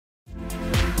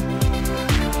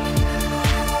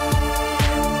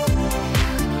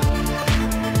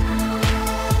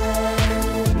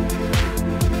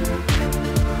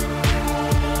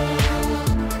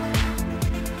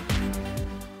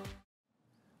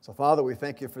So, Father, we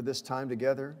thank you for this time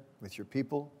together with your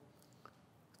people.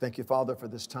 Thank you, Father, for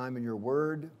this time in your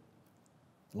word.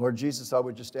 Lord Jesus, I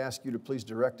would just ask you to please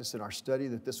direct us in our study,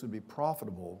 that this would be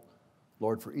profitable,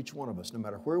 Lord, for each one of us, no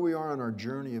matter where we are on our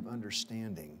journey of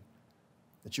understanding,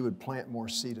 that you would plant more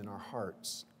seed in our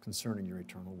hearts concerning your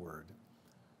eternal word.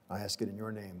 I ask it in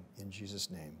your name, in Jesus'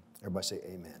 name. Everybody say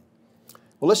amen.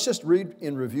 Well, let's just read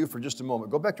in review for just a moment.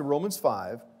 Go back to Romans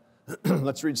 5.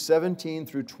 Let's read 17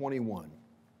 through 21.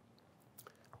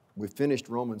 We finished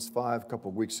Romans 5 a couple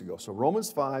of weeks ago. So Romans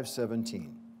 5,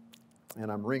 17. And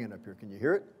I'm ringing up here. Can you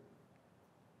hear it?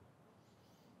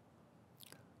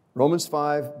 Romans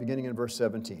 5, beginning in verse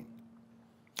 17.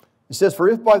 It says, "For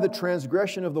if by the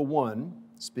transgression of the one,"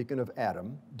 speaking of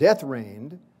Adam, "death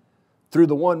reigned, through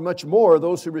the one much more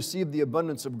those who receive the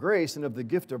abundance of grace and of the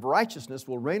gift of righteousness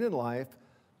will reign in life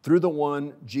through the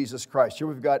one, Jesus Christ." Here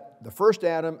we've got the first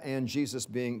Adam and Jesus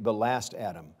being the last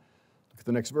Adam. Look at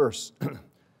the next verse.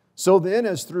 "So then,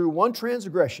 as through one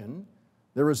transgression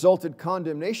there resulted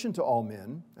condemnation to all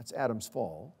men," that's Adam's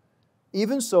fall,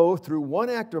 "even so through one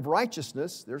act of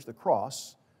righteousness," there's the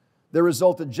cross, "there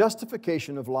resulted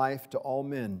justification of life to all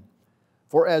men.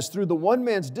 For as through the one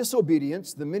man's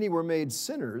disobedience the many were made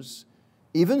sinners,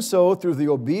 even so through the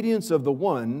obedience of the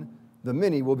one the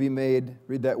many will be made,"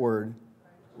 read that word,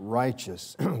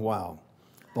 "righteous." Wow.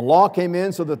 "The law came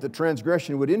in so that the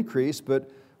transgression would increase,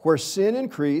 but where sin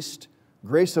increased,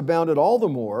 grace abounded all the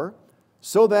more,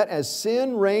 so that as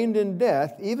sin reigned in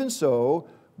death, even so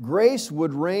grace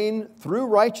would reign through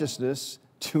righteousness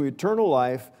to eternal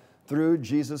life through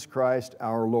Jesus Christ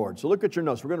our Lord." So look at your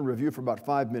notes. We're going to review for about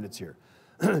 5 minutes here.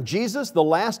 Jesus, the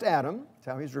last Adam, that's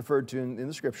how he's referred to in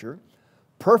the Scripture,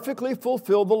 perfectly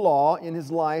fulfilled the law in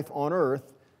his life on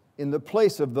earth in the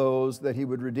place of those that he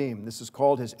would redeem. This is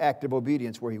called his act of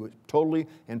obedience, where he would totally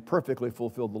and perfectly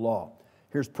fulfill the law.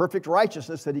 Here's perfect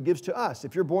righteousness that he gives to us.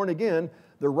 If you're born again,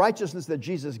 the righteousness that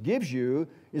Jesus gives you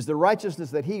is the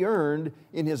righteousness that he earned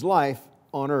in his life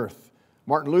on earth.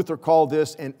 Martin Luther called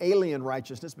this an alien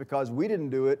righteousness because we didn't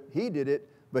do it, he did it,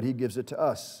 but he gives it to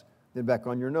us. Then back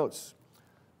on your notes.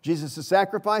 Jesus'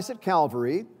 sacrifice at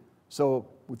Calvary. So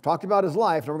we've talked about his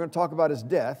life, and we're going to talk about his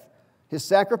death. His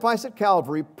sacrifice at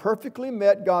Calvary perfectly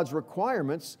met God's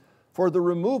requirements for the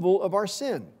removal of our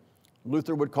sin.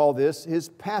 Luther would call this his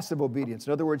passive obedience.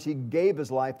 In other words, he gave his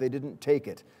life, they didn't take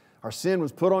it. Our sin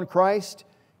was put on Christ.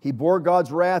 He bore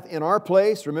God's wrath in our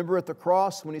place. Remember at the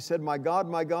cross when he said, my God,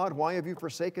 why have you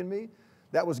forsaken me?"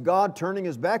 That was God turning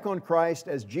his back on Christ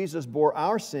as Jesus bore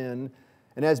our sin.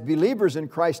 And as believers in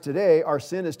Christ today, our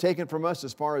sin is taken from us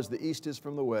as far as the east is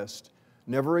from the west,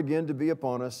 never again to be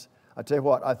upon us. I tell you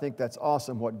what, I think that's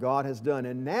awesome what God has done.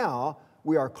 And now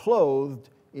we are clothed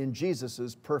in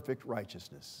Jesus' perfect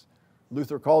righteousness.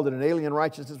 Luther called it an alien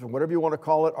righteousness, but whatever you want to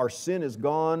call it, our sin is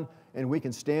gone and we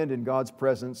can stand in God's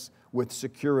presence with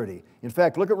security. In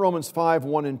fact, look at Romans 5,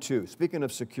 1 and 2. Speaking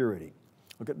of security,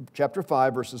 look at chapter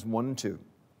 5, verses 1 and 2.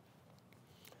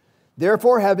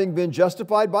 "Therefore, having been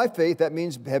justified by faith," that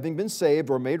means having been saved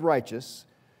or made righteous,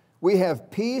 "we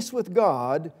have peace with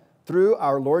God through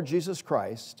our Lord Jesus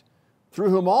Christ, through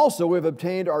whom also we have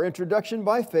obtained our introduction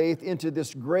by faith into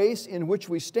this grace in which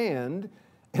we stand,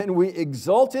 and we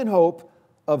exult in hope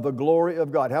of the glory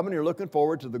of God." How many are looking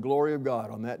forward to the glory of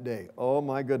God on that day? Oh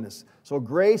my goodness. So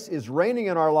grace is reigning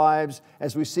in our lives,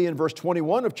 as we see in verse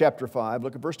 21 of chapter 5.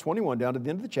 Look at verse 21 down to the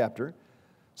end of the chapter. It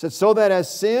says, "So that as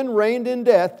sin reigned in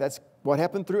death," that's what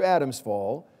happened through Adam's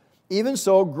fall, "even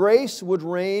so grace would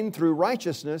reign through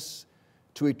righteousness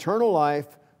to eternal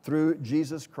life through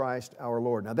Jesus Christ our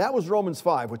Lord." Now that was Romans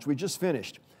 5, which we just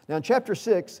finished. Now in chapter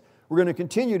 6, we're going to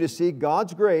continue to see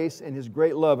God's grace and His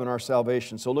great love in our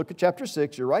salvation. So look at chapter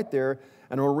 6, you're right there,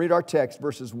 and we'll read our text,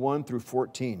 verses 1 through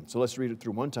 14. So let's read it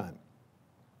through one time.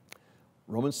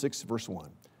 Romans 6, verse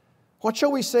 1. "What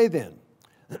shall we say then,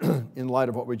 in light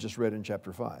of what we just read in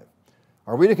chapter 5?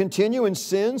 Are we to continue in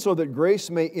sin so that grace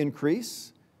may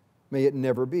increase? May it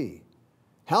never be.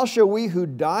 How shall we who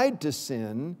died to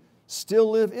sin still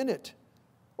live in it?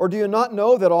 Or do you not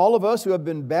know that all of us who have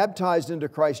been baptized into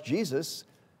Christ Jesus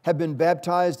have been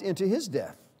baptized into His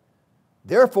death?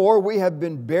 Therefore, we have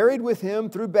been buried with Him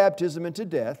through baptism into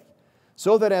death,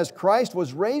 so that as Christ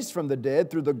was raised from the dead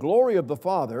through the glory of the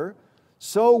Father,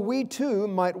 so we too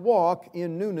might walk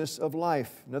in newness of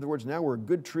life." In other words, now we're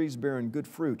good trees bearing good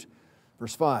fruit.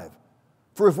 Verse 5,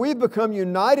 "For if we have become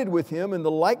united with Him in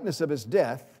the likeness of His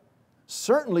death,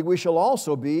 certainly we shall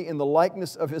also be in the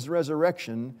likeness of His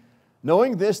resurrection,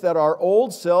 knowing this, that our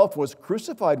old self was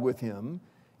crucified with Him,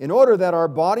 in order that our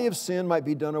body of sin might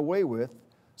be done away with,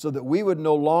 so that we would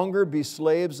no longer be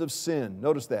slaves of sin."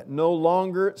 Notice that, no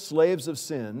longer slaves of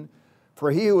sin. For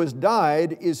he who has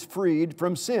died is freed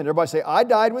from sin. Everybody say, I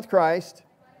died with Christ,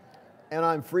 and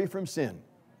I'm free from sin.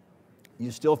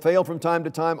 You still fail from time to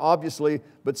time, obviously,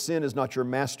 but sin is not your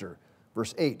master.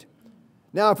 Verse 8.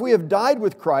 Now, if we have died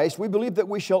with Christ, we believe that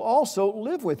we shall also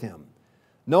live with him,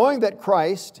 knowing that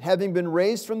Christ, having been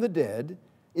raised from the dead,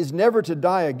 is never to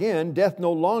die again. Death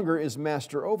no longer is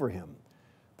master over him.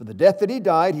 For the death that he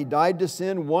died to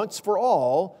sin once for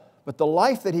all, but the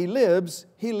life that he lives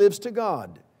to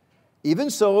God.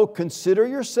 Even so, consider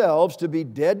yourselves to be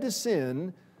dead to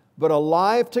sin, but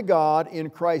alive to God in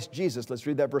Christ Jesus. Let's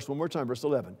read that verse one more time, verse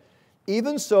 11.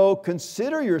 Even so,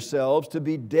 consider yourselves to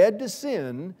be dead to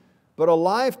sin, but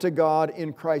alive to God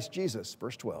in Christ Jesus.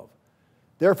 Verse 12.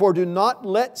 Therefore, do not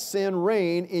let sin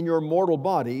reign in your mortal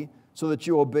body, so that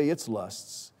you obey its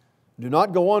lusts. Do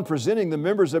not go on presenting the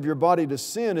members of your body to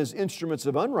sin as instruments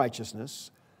of unrighteousness,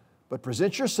 but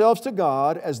present yourselves to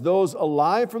God as those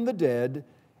alive from the dead,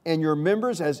 and your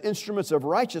members as instruments of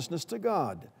righteousness to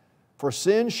God. For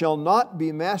sin shall not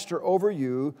be master over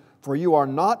you, for you are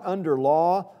not under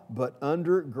law, but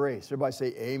under grace. Everybody say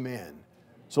amen.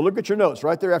 So look at your notes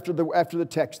right there after the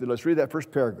text. Let's read that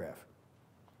first paragraph.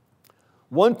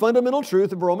 One fundamental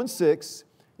truth of Romans 6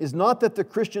 is not that the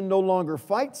Christian no longer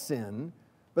fights sin,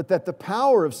 but that the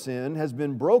power of sin has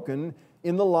been broken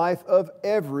in the life of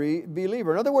every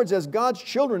believer. In other words, as God's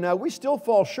children now, we still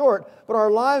fall short, but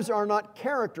our lives are not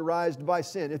characterized by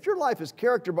sin. If your life is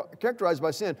characterized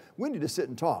by sin, we need to sit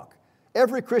and talk.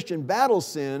 Every Christian battles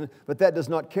sin, but that does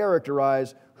not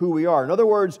characterize who we are. In other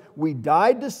words, we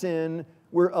died to sin,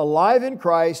 we're alive in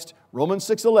Christ. Romans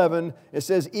 6:11, it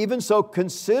says, even so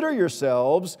consider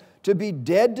yourselves to be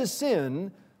dead to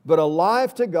sin, but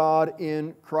alive to God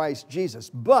in Christ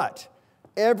Jesus. But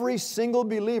every single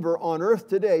believer on earth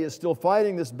today is still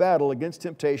fighting this battle against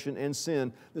temptation and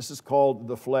sin. This is called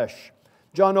the flesh.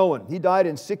 John Owen, he died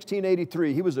in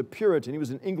 1683. He was a Puritan. He was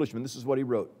an Englishman. This is what he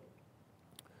wrote.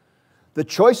 The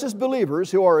choicest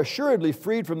believers who are assuredly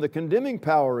freed from the condemning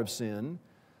power of sin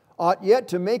ought yet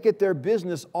to make it their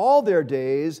business all their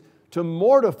days to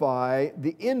mortify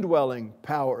the indwelling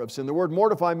power of sin. The word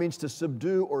mortify means to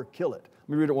subdue or kill it. Let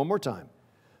me read it one more time.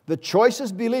 The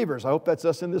choicest believers, I hope that's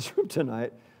us in this room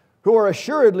tonight, who are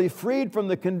assuredly freed from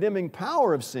the condemning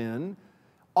power of sin,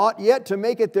 ought yet to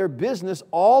make it their business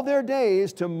all their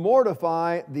days to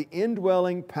mortify the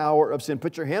indwelling power of sin.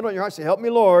 Put your hand on your heart and say, help me,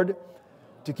 Lord,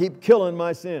 to keep killing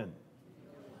my sin.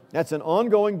 That's an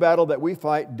ongoing battle that we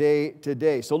fight day to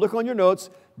day. So look on your notes,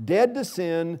 dead to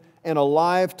sin and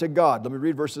alive to God. Let me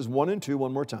read verses 1 and 2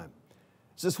 one more time.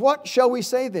 It says, what shall we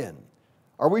say then?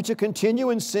 Are we to continue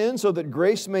in sin so that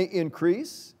grace may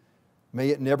increase? May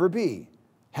it never be.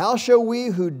 How shall we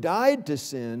who died to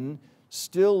sin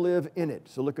still live in it?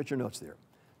 So look at your notes there.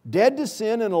 Dead to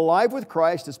sin and alive with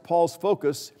Christ is Paul's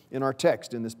focus in our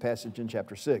text in this passage in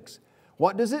chapter 6.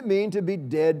 What does it mean to be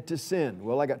dead to sin?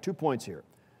 Well, I got 2 points here.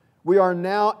 We are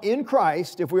now in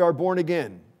Christ if we are born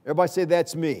again. Everybody say,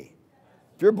 that's me.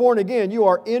 If you're born again, you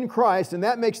are in Christ, and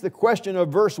that makes the question of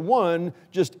verse 1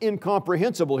 just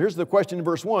incomprehensible. Here's the question in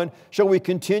verse 1. Shall we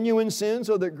continue in sin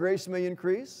so that grace may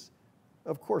increase?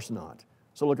 Of course not.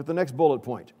 So look at the next bullet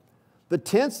point. The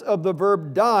tense of the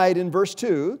verb died in verse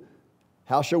 2.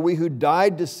 How shall we who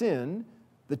died to sin?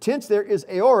 The tense there is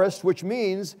aorist, which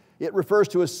means it refers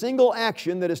to a single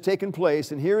action that has taken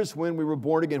place, and here is when we were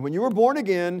born again. When you were born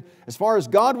again, as far as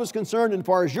God was concerned and as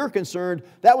far as you're concerned,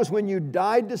 that was when you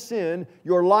died to sin.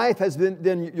 Your life has been,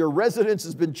 then your residence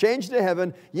has been changed to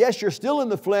heaven. Yes, you're still in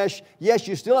the flesh. Yes,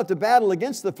 you still have to battle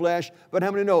against the flesh, but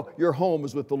how many know your home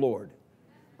is with the Lord?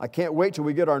 I can't wait till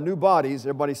we get our new bodies.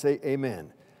 Everybody say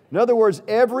amen. In other words,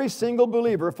 every single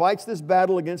believer fights this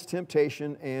battle against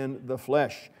temptation and the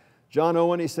flesh. John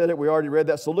Owen, he said it. We already read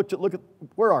that. So look at,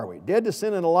 where are we? Dead to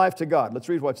sin and alive to God. Let's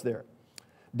read what's there.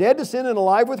 Dead to sin and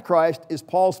alive with Christ is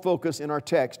Paul's focus in our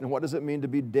text. And what does it mean to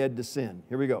be dead to sin?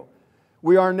 Here we go.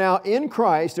 We are now in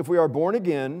Christ if we are born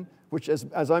again, which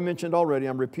as I mentioned already,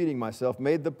 I'm repeating myself,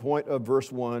 made the point of verse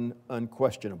 1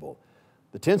 unquestionable.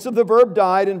 The tense of the verb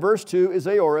died in verse 2 is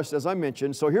aorist, as I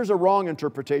mentioned. So here's a wrong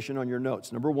interpretation on your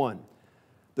notes. Number 1.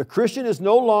 The Christian is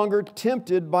no longer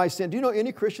tempted by sin. Do you know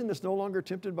any Christian that's no longer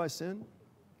tempted by sin?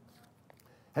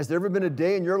 Has there ever been a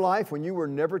day in your life when you were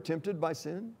never tempted by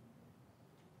sin?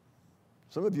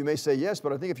 Some of you may say yes,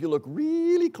 but I think if you look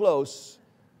really close,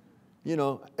 you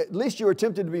know, at least you were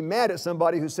tempted to be mad at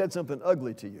somebody who said something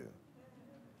ugly to you.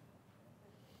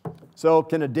 So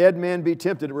can a dead man be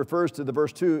tempted? It refers to the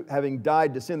verse 2, having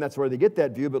died to sin. That's where they get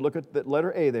that view, but look at the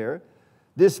letter A there.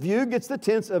 This view gets the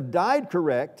tense of died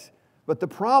correct, but the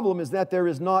problem is that there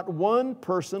is not one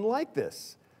person like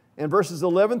this. And verses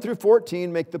 11 through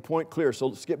 14 make the point clear. So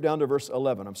let's skip down to verse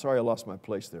 11. I'm sorry I lost my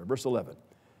place there. Verse 11.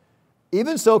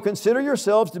 Even so, consider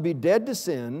yourselves to be dead to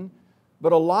sin,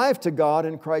 but alive to God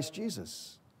in Christ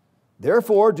Jesus.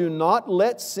 Therefore, do not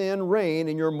let sin reign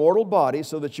in your mortal body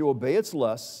so that you obey its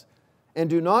lusts, and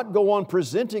do not go on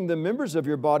presenting the members of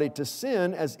your body to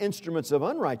sin as instruments of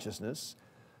unrighteousness,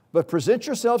 but present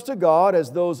yourselves to God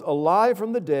as those alive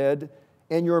from the dead,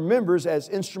 and your members as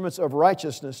instruments of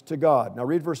righteousness to God. Now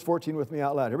read verse 14 with me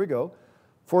out loud. Here we go.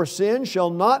 For sin shall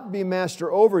not be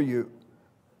master over you.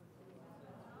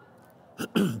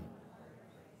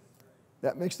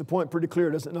 That makes the point pretty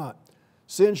clear, does it not?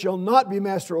 Sin shall not be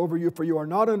master over you, for you are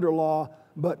not under law,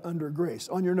 but under grace.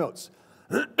 On your notes.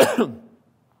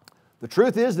 The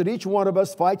truth is that each one of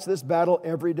us fights this battle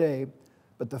every day,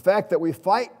 but the fact that we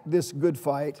fight this good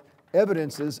fight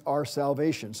evidences our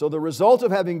salvation. So the result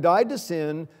of having died to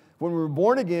sin when we were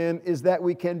born again is that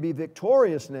we can be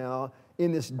victorious now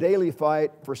in this daily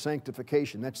fight for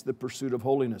sanctification. That's the pursuit of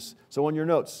holiness. So on your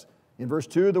notes, in verse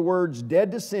 2, the words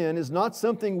dead to sin is not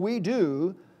something we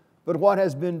do, but what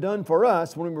has been done for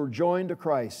us when we were joined to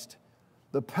Christ.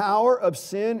 The power of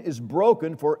sin is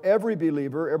broken for every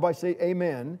believer. Everybody say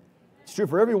amen. It's true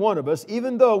for every one of us,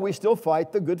 even though we still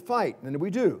fight the good fight, and we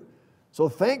do. So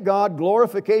thank God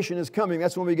glorification is coming.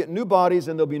 That's when we get new bodies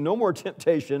and there'll be no more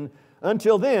temptation.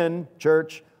 Until then,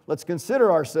 church, let's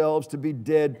consider ourselves to be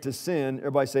dead to sin.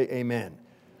 Everybody say amen.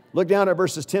 Look down at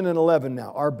verses 10 and 11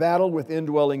 now. Our battle with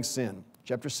indwelling sin.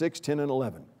 Chapter 6, 10 and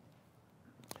 11.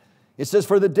 It says,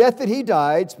 for the death that He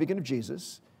died, speaking of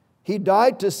Jesus, He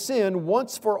died to sin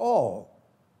once for all.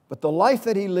 But the life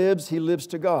that He lives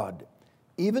to God.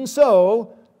 Even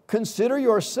so, consider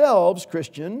yourselves,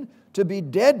 Christian, to be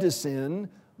dead to sin,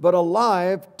 but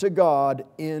alive to God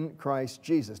in Christ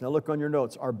Jesus. Now look on your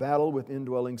notes, our battle with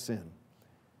indwelling sin.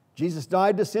 Jesus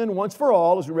died to sin once for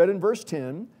all, as we read in verse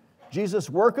 10. Jesus'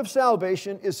 work of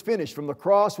salvation is finished. From the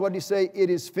cross, what did He say? It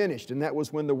is finished. And that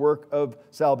was when the work of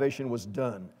salvation was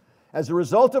done. As a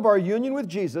result of our union with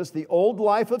Jesus, the old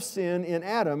life of sin in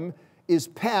Adam is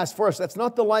past for us. That's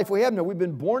not the life we have now. We've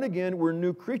been born again. We're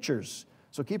new creatures.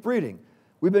 So keep reading.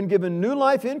 We've been given new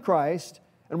life in Christ,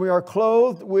 and we are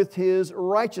clothed with His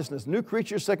righteousness. New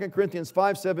creatures, 2 Corinthians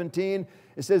 5:17.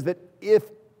 It says that if,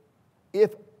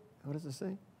 what does it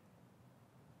say?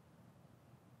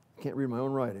 I can't read my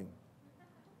own writing.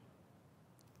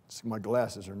 My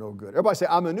glasses are no good. Everybody say,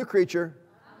 I'm a new creature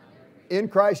in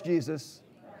Christ Jesus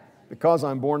because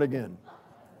I'm born again.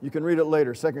 You can read it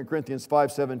later, 2 Corinthians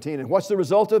 5:17. And what's the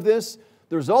result of this?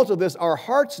 The result of this, our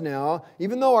hearts now,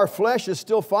 even though our flesh is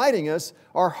still fighting us,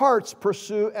 our hearts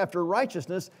pursue after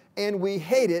righteousness, and we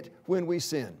hate it when we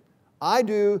sin. I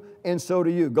do, and so do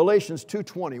you. Galatians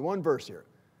 2:20, one verse here.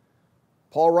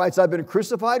 Paul writes, I've been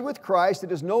crucified with Christ.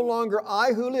 It is no longer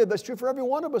I who live. That's true for every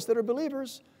one of us that are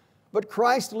believers. But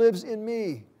Christ lives in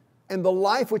me. And the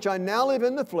life which I now live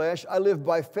in the flesh, I live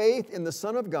by faith in the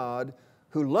Son of God,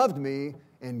 who loved me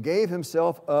and gave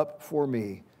Himself up for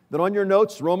me. Then on your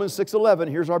notes, Romans 6:11,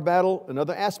 here's our battle,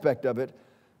 another aspect of it.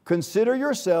 Consider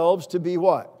yourselves to be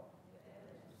what?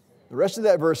 The rest of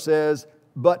that verse says,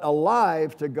 but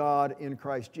alive to God in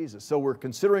Christ Jesus. So we're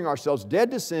considering ourselves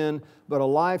dead to sin, but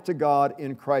alive to God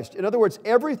in Christ. In other words,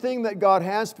 everything that God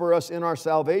has for us in our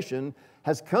salvation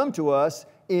has come to us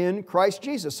in Christ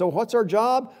Jesus. So what's our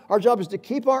job? Our job is to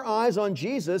keep our eyes on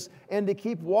Jesus and to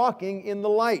keep walking in the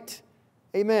light.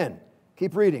 Amen.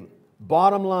 Keep reading.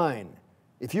 Bottom line.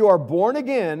 If you are born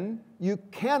again, you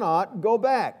cannot go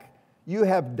back. You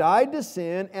have died to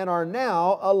sin and are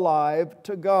now alive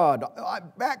to God. I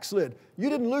backslid. You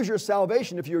didn't lose your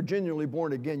salvation if you're genuinely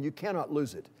born again. You cannot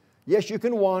lose it. Yes, you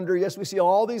can wander. Yes, we see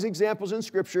all these examples in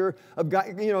Scripture of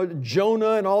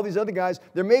Jonah and all these other guys.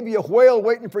 There may be a whale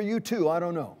waiting for you too. I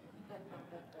don't know.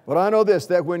 But I know this,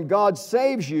 that when God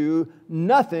saves you,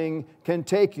 nothing can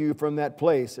take you from that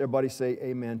place. Everybody say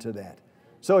amen to that.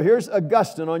 So here's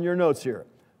Augustine on your notes here.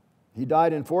 He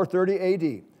died in 430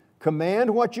 A.D. Command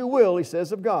what you will, he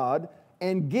says, of God,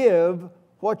 and give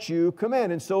what you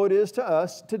command. And so it is to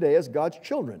us today as God's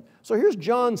children. So here's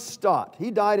John Stott. He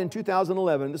died in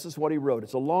 2011. This is what he wrote.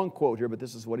 It's a long quote here, but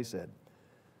this is what he said.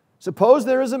 Suppose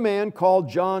there is a man called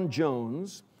John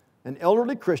Jones, an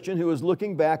elderly Christian who is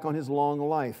looking back on his long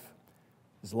life.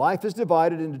 His life is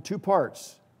divided into two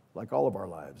parts, like all of our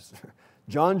lives.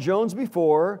 John Jones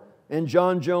before and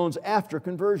John Jones after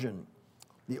conversion.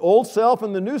 The old self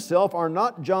and the new self are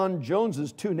not John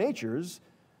Jones's two natures.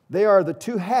 They are the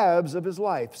two halves of his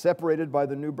life, separated by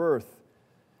the new birth.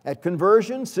 At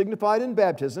conversion, signified in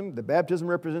baptism, the baptism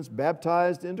represents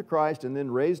baptized into Christ and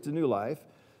then raised to new life.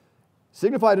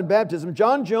 signified in baptism,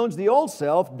 John Jones, the old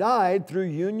self, died through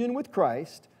union with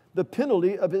Christ, the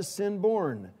penalty of his sin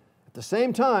borne. At the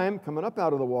same time, coming up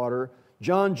out of the water,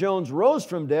 John Jones rose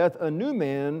from death, a new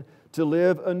man, to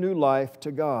live a new life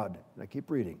to God. Now keep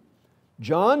reading.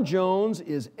 John Jones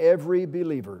is every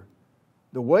believer.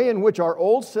 The way in which our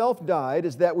old self died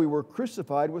is that we were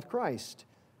crucified with Christ.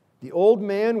 The old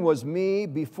man was me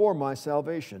before my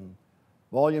salvation.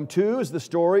 Volume 2 is the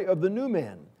story of the new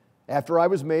man. After I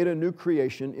was made a new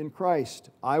creation in Christ,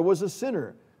 I was a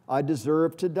sinner. I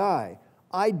deserved to die.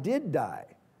 I did die.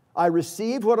 I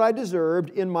received what I deserved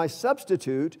in my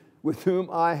substitute, with whom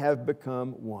I have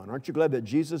become one. Aren't you glad that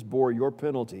Jesus bore your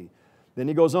penalty? Then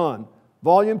he goes on.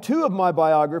 Volume 2 of my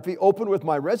biography opened with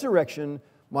my resurrection,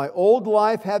 my old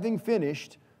life having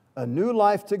finished, a new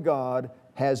life to God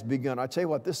has begun. I tell you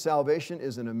what, this salvation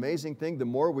is an amazing thing. The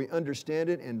more we understand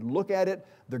it and look at it,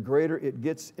 the greater it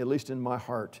gets, at least in my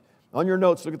heart. On your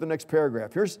notes, look at the next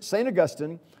paragraph. Here's St.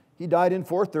 Augustine. He died in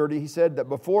 430. He said that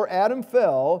before Adam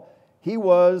fell, he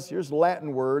was, here's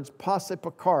Latin words, posse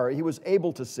peccare. He was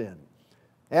able to sin.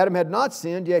 Adam had not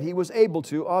sinned, yet he was able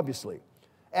to, obviously.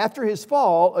 After his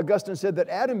fall, Augustine said that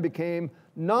Adam became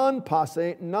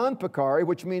non-posse, non-peccare,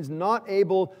 which means not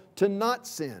able to not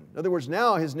sin. In other words,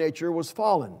 now his nature was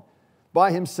fallen.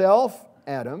 By himself,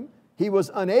 Adam, he was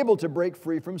unable to break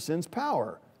free from sin's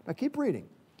power. Now keep reading.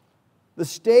 The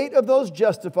state of those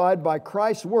justified by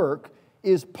Christ's work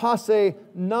is posse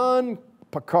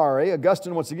non-peccare.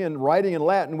 Augustine, once again, writing in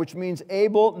Latin, which means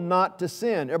able not to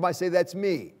sin. Everybody say, that's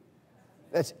me.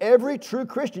 That's every true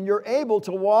Christian. You're able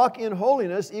to walk in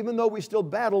holiness even though we still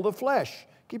battle the flesh.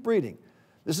 Keep reading.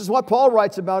 This is what Paul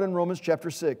writes about in Romans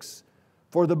chapter 6.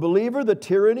 For the believer, the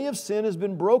tyranny of sin has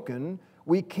been broken.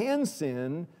 We can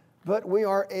sin, but we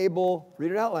are able,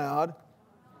 read it out loud,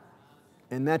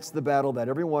 and that's the battle that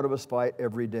every one of us fight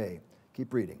every day.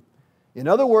 Keep reading. In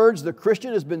other words, the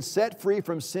Christian has been set free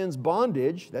from sin's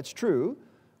bondage. That's true.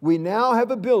 We now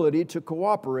have ability to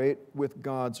cooperate with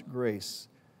God's grace.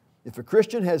 If a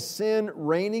Christian has sin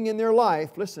reigning in their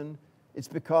life, listen, it's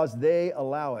because they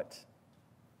allow it.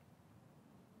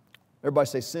 Everybody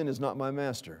say, sin is not my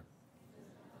master.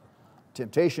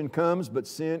 Temptation comes, but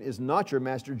sin is not your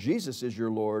master. Jesus is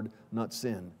your Lord, not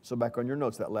sin. So back on your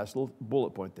notes, that last little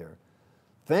bullet point there.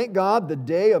 Thank God the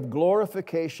day of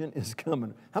glorification is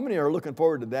coming. How many are looking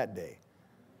forward to that day?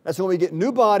 That's when we get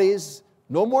new bodies,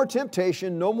 no more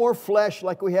temptation, no more flesh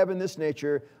like we have in this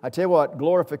nature. I tell you what,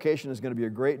 glorification is going to be a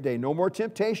great day. No more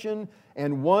temptation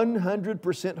and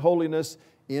 100% holiness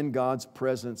in God's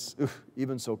presence. Oof,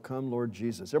 even so, come Lord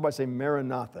Jesus. Everybody say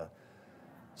Maranatha.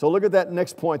 So look at that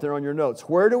next point there on your notes.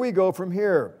 Where do we go from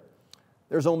here?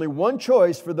 There's only one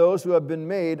choice for those who have been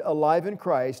made alive in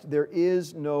Christ. There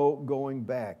is no going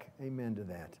back. Amen to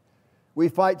that. We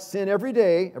fight sin every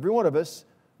day, every one of us,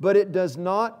 but it does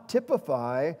not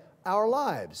typify our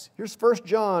lives. Here's 1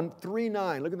 John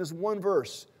 3:9. Look at this one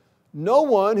verse. No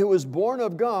one who is born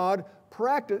of God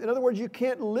practice. In other words, you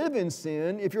can't live in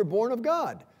sin if you're born of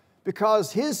God.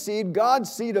 Because his seed,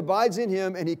 God's seed, abides in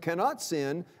him, and he cannot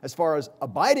sin as far as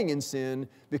abiding in sin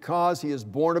because he is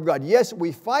born of God. Yes,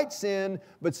 we fight sin,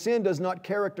 but sin does not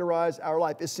characterize our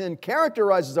life. If sin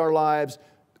characterizes our lives,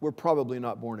 we're probably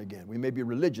not born again. We may be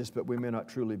religious, but we may not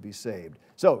truly be saved.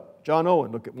 So, John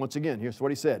Owen, look at once again, here's what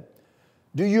he said.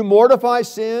 Do you mortify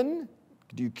sin?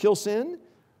 Do you kill sin?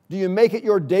 Do you make it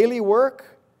your daily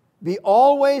work? Be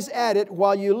always at it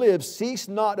while you live. Cease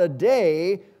not a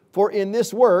day, for in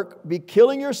this work, be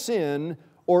killing your sin,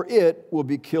 or it will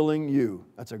be killing you.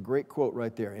 That's a great quote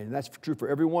right there. And that's true for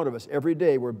every one of us. Every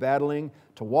day we're battling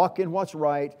to walk in what's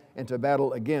right and to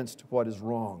battle against what is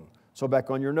wrong. So back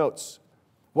on your notes.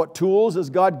 What tools has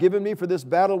God given me for this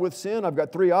battle with sin? I've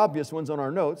got 3 obvious ones on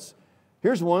our notes.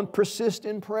 Here's one, persist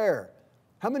in prayer.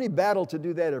 How many battle to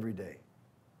do that every day?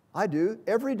 I do.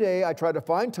 Every day I try to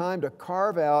find time to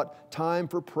carve out time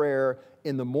for prayer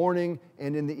in the morning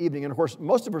and in the evening. And of course,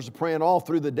 most of us are praying all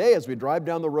through the day as we drive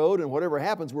down the road, and whatever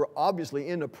happens, we're obviously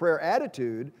in a prayer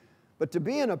attitude. But to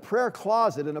be in a prayer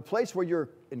closet, in a place where you're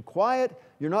in quiet,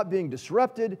 you're not being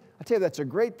disrupted, I tell you, that's a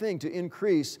great thing to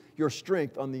increase your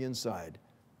strength on the inside.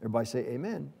 Everybody say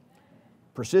amen.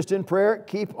 Persist in prayer.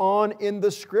 Keep on in the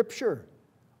Scripture.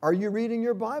 Are you reading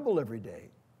your Bible every day?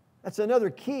 That's another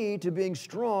key to being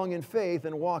strong in faith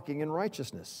and walking in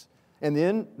righteousness. And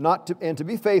then, to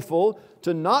be faithful,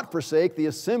 to not forsake the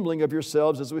assembling of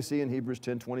yourselves, as we see in Hebrews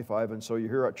 10:25. And so you're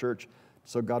here at church,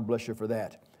 so God bless you for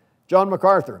that. John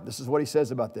MacArthur, this is what he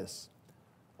says about this.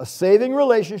 A saving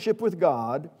relationship with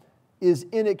God is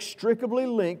inextricably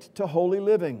linked to holy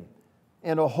living.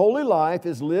 And a holy life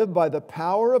is lived by the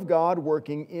power of God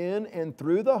working in and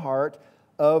through the heart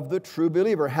of the true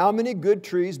believer. How many good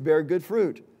trees bear good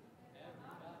fruit?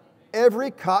 Every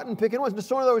cotton picking one.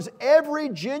 So in other words, every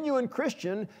genuine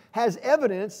Christian has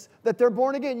evidence that they're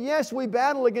born again. Yes, we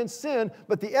battle against sin,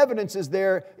 but the evidence is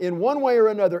there in one way or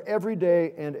another every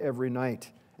day and every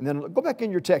night. And then go back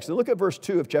in your text and look at verse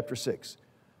 2 of chapter 6. It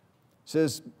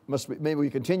says, may we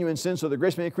continue in sin so the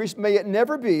grace may increase. May it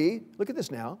never be, look at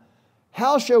this now,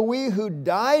 how shall we who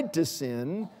died to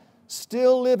sin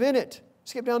still live in it?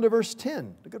 Skip down to verse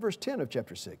 10. Look at verse 10 of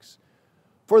chapter 6.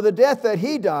 For the death that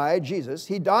He died, Jesus,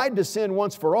 He died to sin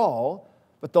once for all,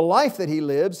 but the life that He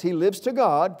lives to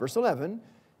God. Verse 11,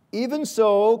 even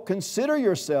so consider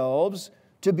yourselves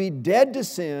to be dead to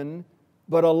sin,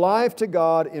 but alive to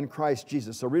God in Christ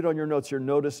Jesus. So read on your notes here,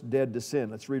 notice dead to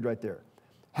sin. Let's read right there.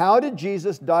 How did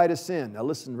Jesus die to sin? Now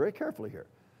listen very carefully here.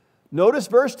 Notice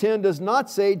verse 10 does not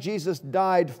say Jesus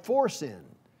died for sin,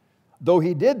 though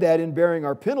He did that in bearing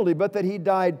our penalty, but that He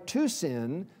died to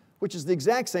sin, which is the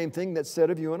exact same thing that's said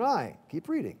of you and I. Keep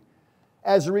reading.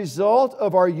 As a result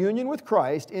of our union with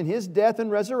Christ in His death and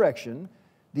resurrection,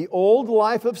 the old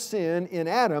life of sin in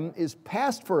Adam is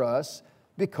past for us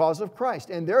because of Christ,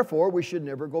 and therefore we should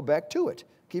never go back to it.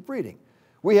 Keep reading.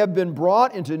 We have been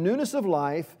brought into newness of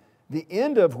life, the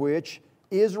end of which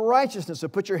is righteousness. So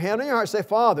put your hand on your heart, say,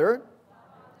 Father,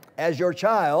 as your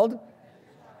child,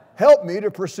 help me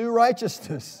to pursue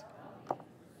righteousness.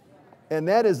 And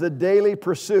that is the daily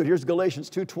pursuit. Here's Galatians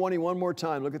 2:20 one more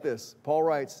time. Look at this. Paul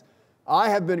writes, I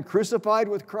have been crucified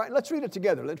with Christ. Let's read it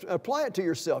together. Let's apply it to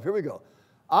yourself. Here we go.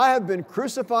 I have been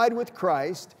crucified with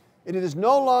Christ, and it is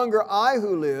no longer I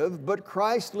who live, but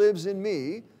Christ lives in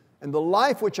me. And the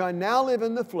life which I now live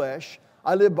in the flesh,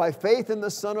 I live by faith in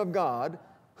the Son of God,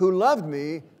 who loved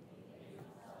me.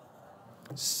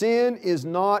 Sin is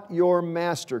not your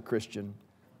master, Christian.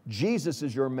 Jesus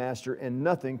is your master, and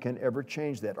nothing can ever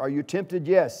change that. Are you tempted?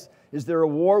 Yes. Is there a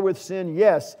war with sin?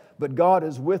 Yes. But God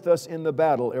is with us in the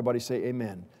battle. Everybody say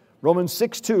amen. Romans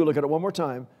 6:2, look at it one more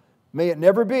time. May it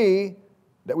never be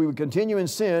that we would continue in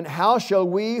sin. How shall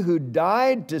we who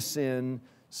died to sin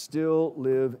still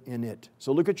live in it?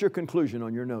 So look at your conclusion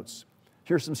on your notes.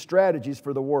 Here's some strategies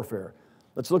for the warfare.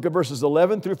 Let's look at verses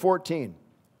 11 through 14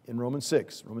 in Romans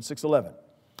 6. Romans 6:11.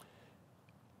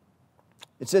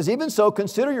 It says, even so,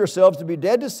 consider yourselves to be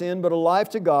dead to sin, but alive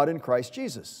to God in Christ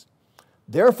Jesus.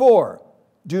 Therefore,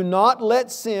 do not let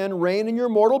sin reign in your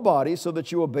mortal body so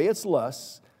that you obey its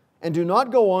lusts, and do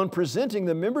not go on presenting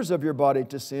the members of your body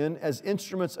to sin as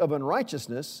instruments of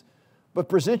unrighteousness, but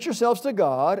present yourselves to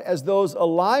God as those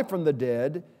alive from the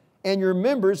dead, and your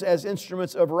members as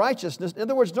instruments of righteousness. In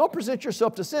other words, don't present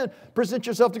yourself to sin, present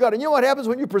yourself to God. And you know what happens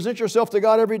when you present yourself to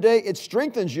God every day? It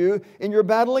strengthens you in your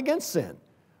battle against sin.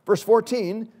 Verse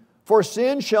 14, for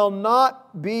sin shall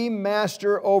not be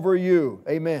master over you.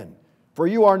 Amen. For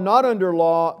you are not under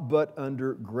law, but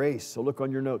under grace. So look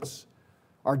on your notes.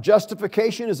 Our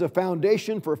justification is a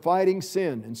foundation for fighting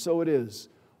sin, and so it is.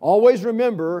 Always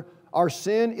remember, our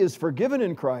sin is forgiven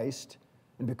in Christ,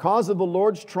 and because of the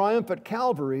Lord's triumph at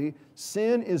Calvary,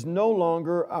 sin is no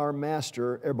longer our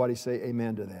master. Everybody say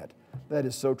amen to that. That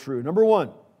is so true. Number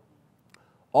one,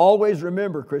 always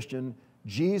remember, Christian,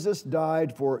 Jesus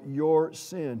died for your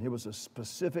sin. It was a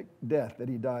specific death that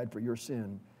He died for your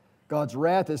sin. God's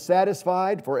wrath is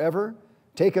satisfied forever,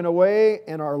 taken away,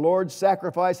 and our Lord's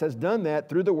sacrifice has done that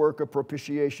through the work of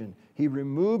propitiation. He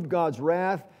removed God's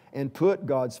wrath and put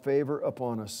God's favor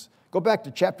upon us. Go back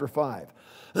to chapter 5.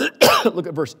 Look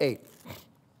at verse 8.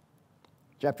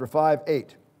 Chapter 5, 8.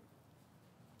 It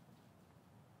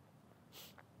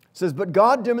says, but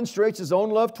God demonstrates His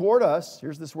own love toward us.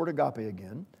 Here's this word agape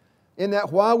again. In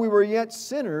that while we were yet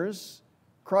sinners,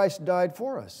 Christ died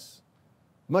for us.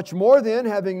 Much more then,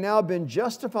 having now been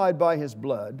justified by His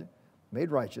blood,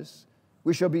 made righteous,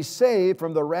 we shall be saved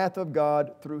from the wrath of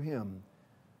God through Him.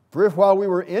 For if while we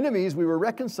were enemies, we were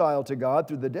reconciled to God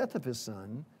through the death of His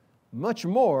Son, much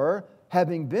more,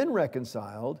 having been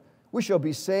reconciled, we shall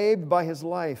be saved by His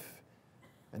life.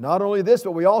 And not only this,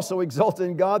 but we also exult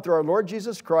in God through our Lord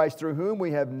Jesus Christ, through whom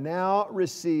we have now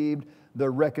received the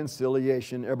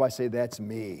reconciliation. Everybody say, that's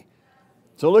me.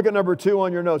 So look at number 2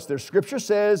 on your notes there. Scripture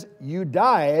says you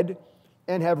died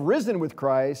and have risen with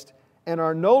Christ and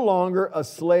are no longer a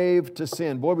slave to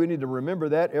sin. Boy, we need to remember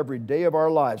that every day of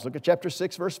our lives. Look at chapter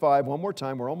 6, verse 5. One more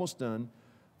time. We're almost done.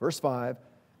 Verse 5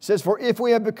 says, for if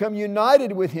we have become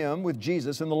united with Him, with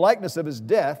Jesus, in the likeness of His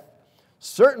death,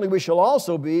 certainly we shall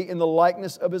also be in the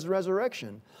likeness of His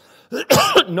resurrection.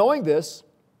 Knowing this,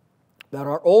 that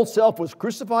our old self was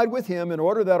crucified with Him in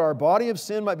order that our body of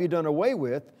sin might be done away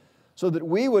with, so that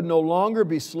we would no longer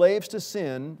be slaves to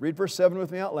sin. Read verse 7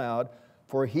 with me out loud.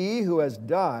 For He who has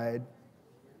died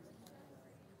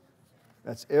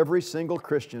That's every single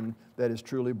Christian that is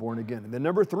truly born again. And then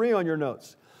number 3 on your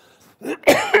notes.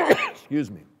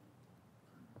 Excuse me.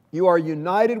 You are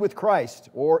united with Christ,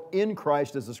 or in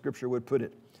Christ as the Scripture would put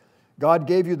it. God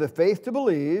gave you the faith to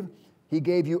believe. He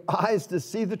gave you eyes to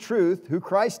see the truth, who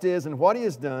Christ is and what He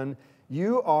has done.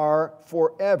 You are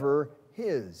forever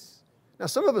His. Now,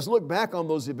 some of us look back on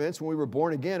those events when we were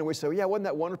born again and we say, well, yeah, wasn't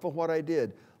that wonderful what I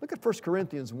did? Look at 1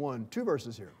 Corinthians 1, 2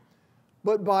 verses here.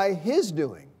 But by His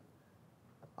doing,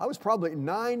 I was probably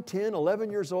 9, 10, 11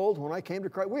 years old when I came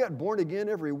to Christ. We got born again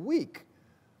every week.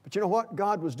 But you know what?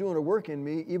 God was doing a work in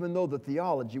me even though the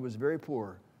theology was very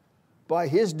poor. By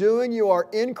His doing, you are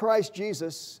in Christ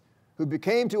Jesus, who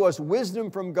became to us wisdom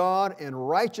from God and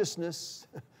righteousness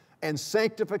and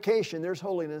sanctification, there's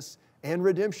holiness, and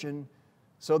redemption,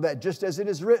 so that just as it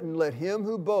is written, let him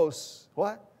who boasts,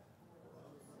 what?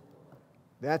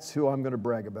 That's who I'm going to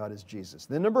brag about, is Jesus.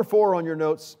 Then number 4 on your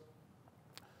notes,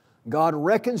 God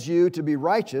reckons you to be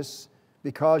righteous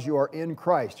because you are in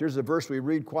Christ. Here's a verse we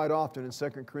read quite often in 2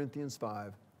 Corinthians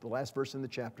 5, the last verse in the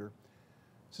chapter. It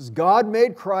says, God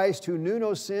made Christ, who knew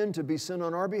no sin, to be sin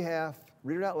on our behalf,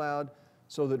 read it out loud,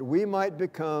 so that we might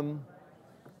become.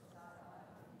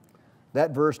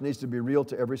 That verse needs to be real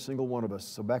to every single one of us.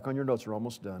 So back on your notes, we're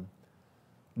almost done.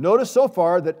 Notice so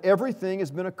far that everything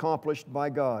has been accomplished by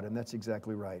God, and that's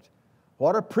exactly right.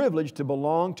 What a privilege to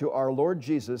belong to our Lord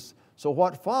Jesus. So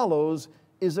what follows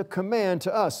is a command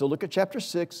to us. So look at chapter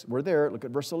 6. We're there. Look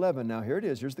at verse 11. Now here it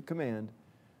is. Here's the command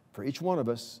for each one of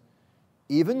us.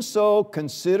 Even so,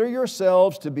 consider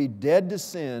yourselves to be dead to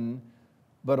sin,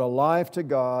 but alive to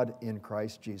God in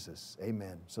Christ Jesus.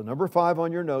 Amen. So number 5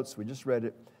 on your notes, we just read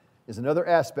it, is another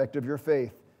aspect of your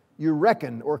faith. You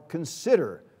reckon or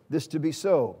consider this to be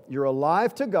so. You're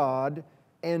alive to God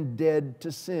and dead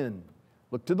to sin.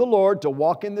 Look to the Lord to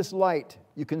walk in this light.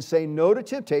 You can say no to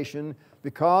temptation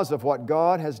because of what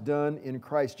God has done in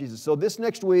Christ Jesus. So this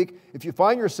next week, if you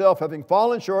find yourself having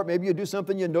fallen short, maybe you do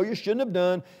something you know you shouldn't have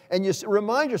done, and you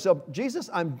remind yourself, Jesus,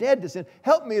 I'm dead to sin.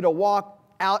 Help me to walk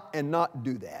out and not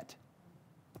do that.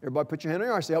 Everybody put your hand on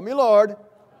your heart and say, help me, Lord,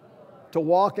 to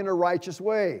walk in a righteous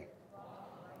way.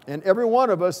 And every one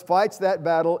of us fights that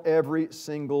battle every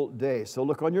single day. So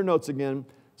look on your notes again.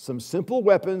 Some simple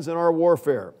weapons in our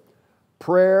warfare.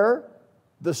 Prayer,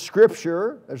 the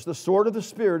Scripture, as the sword of the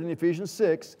Spirit in Ephesians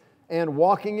 6, and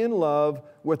walking in love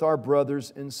with our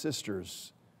brothers and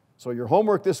sisters. So your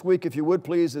homework this week, if you would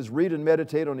please, is read and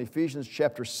meditate on Ephesians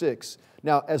chapter 6.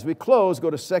 Now, as we close, go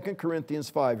to 2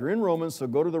 Corinthians 5. You're in Romans, so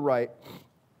go to the right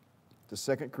to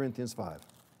 2 Corinthians 5.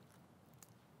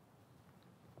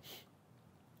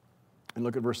 And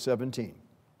look at verse 17.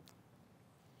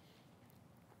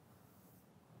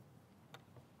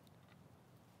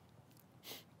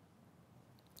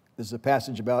 This is a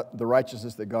passage about the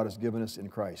righteousness that God has given us in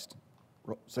Christ.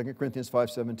 2 Corinthians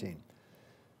 5:17.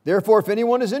 Therefore, if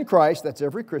anyone is in Christ, that's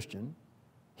every Christian,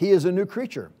 he is a new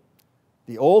creature.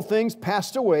 The old things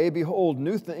passed away, behold,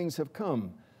 new things have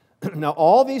come. Now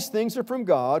all these things are from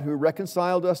God, who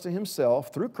reconciled us to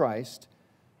Himself through Christ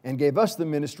and gave us the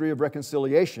ministry of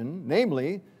reconciliation,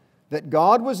 namely, that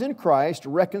God was in Christ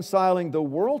reconciling the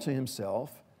world to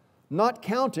Himself, not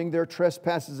counting their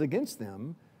trespasses against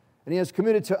them, and He has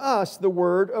committed to us the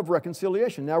word of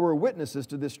reconciliation. Now we're witnesses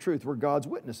to this truth. We're God's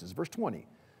witnesses. Verse 20.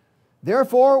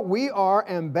 Therefore, we are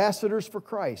ambassadors for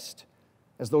Christ,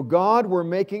 as though God were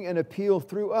making an appeal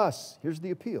through us. Here's the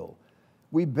appeal.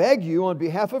 We beg you on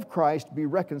behalf of Christ, be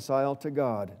reconciled to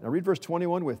God. Now read verse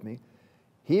 21 with me.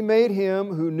 He made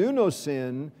Him who knew no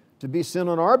sin to be sin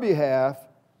on our behalf.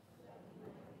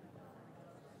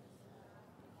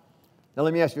 Now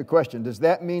let me ask you a question. Does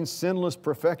that mean sinless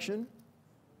perfection?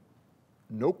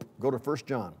 Nope. Go to 1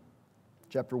 John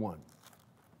chapter 1.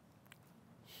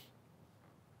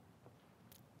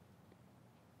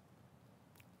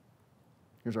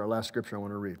 Here's our last scripture I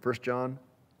want to read. 1 John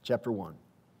chapter 1.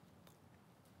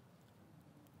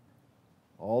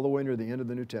 All the way near the end of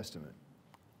the New Testament.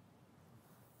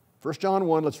 1 John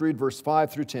 1, let's read verse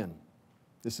 5 through 10.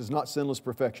 This is not sinless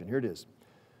perfection. Here it is.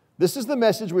 This is the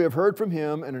message we have heard from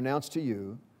Him and announced to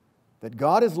you, that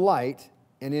God is light,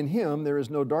 and in Him there is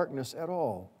no darkness at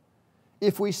all.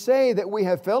 If we say that we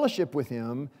have fellowship with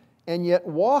Him and yet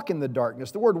walk in the darkness,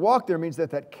 the word walk there means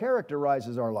that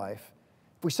characterizes our life.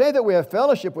 If we say that we have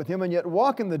fellowship with Him and yet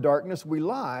walk in the darkness, we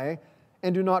lie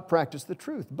and do not practice the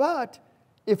truth. But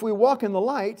if we walk in the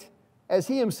light, as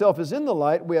He Himself is in the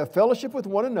light, we have fellowship with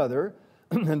one another,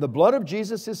 and the blood of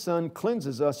Jesus, His Son,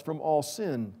 cleanses us from all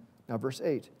sin. Now verse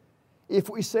 8. If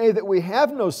we say that we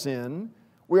have no sin,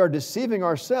 we are deceiving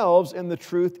ourselves, and the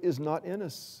truth is not in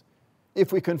us.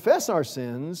 If we confess our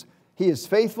sins, He is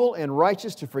faithful and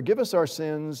righteous to forgive us our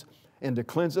sins and to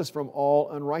cleanse us from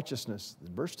all unrighteousness.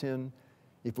 Verse 10,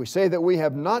 if we say that we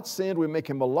have not sinned, we make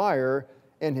him a liar,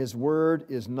 and his word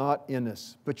is not in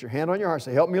us. Put your hand on your heart.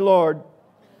 Say, help me, Lord,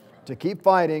 to keep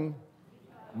fighting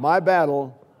my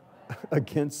battle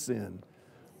against sin.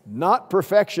 Not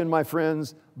perfection, my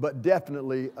friends, but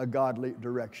definitely a godly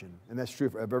direction. And that's true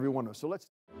of every one of us. So let's...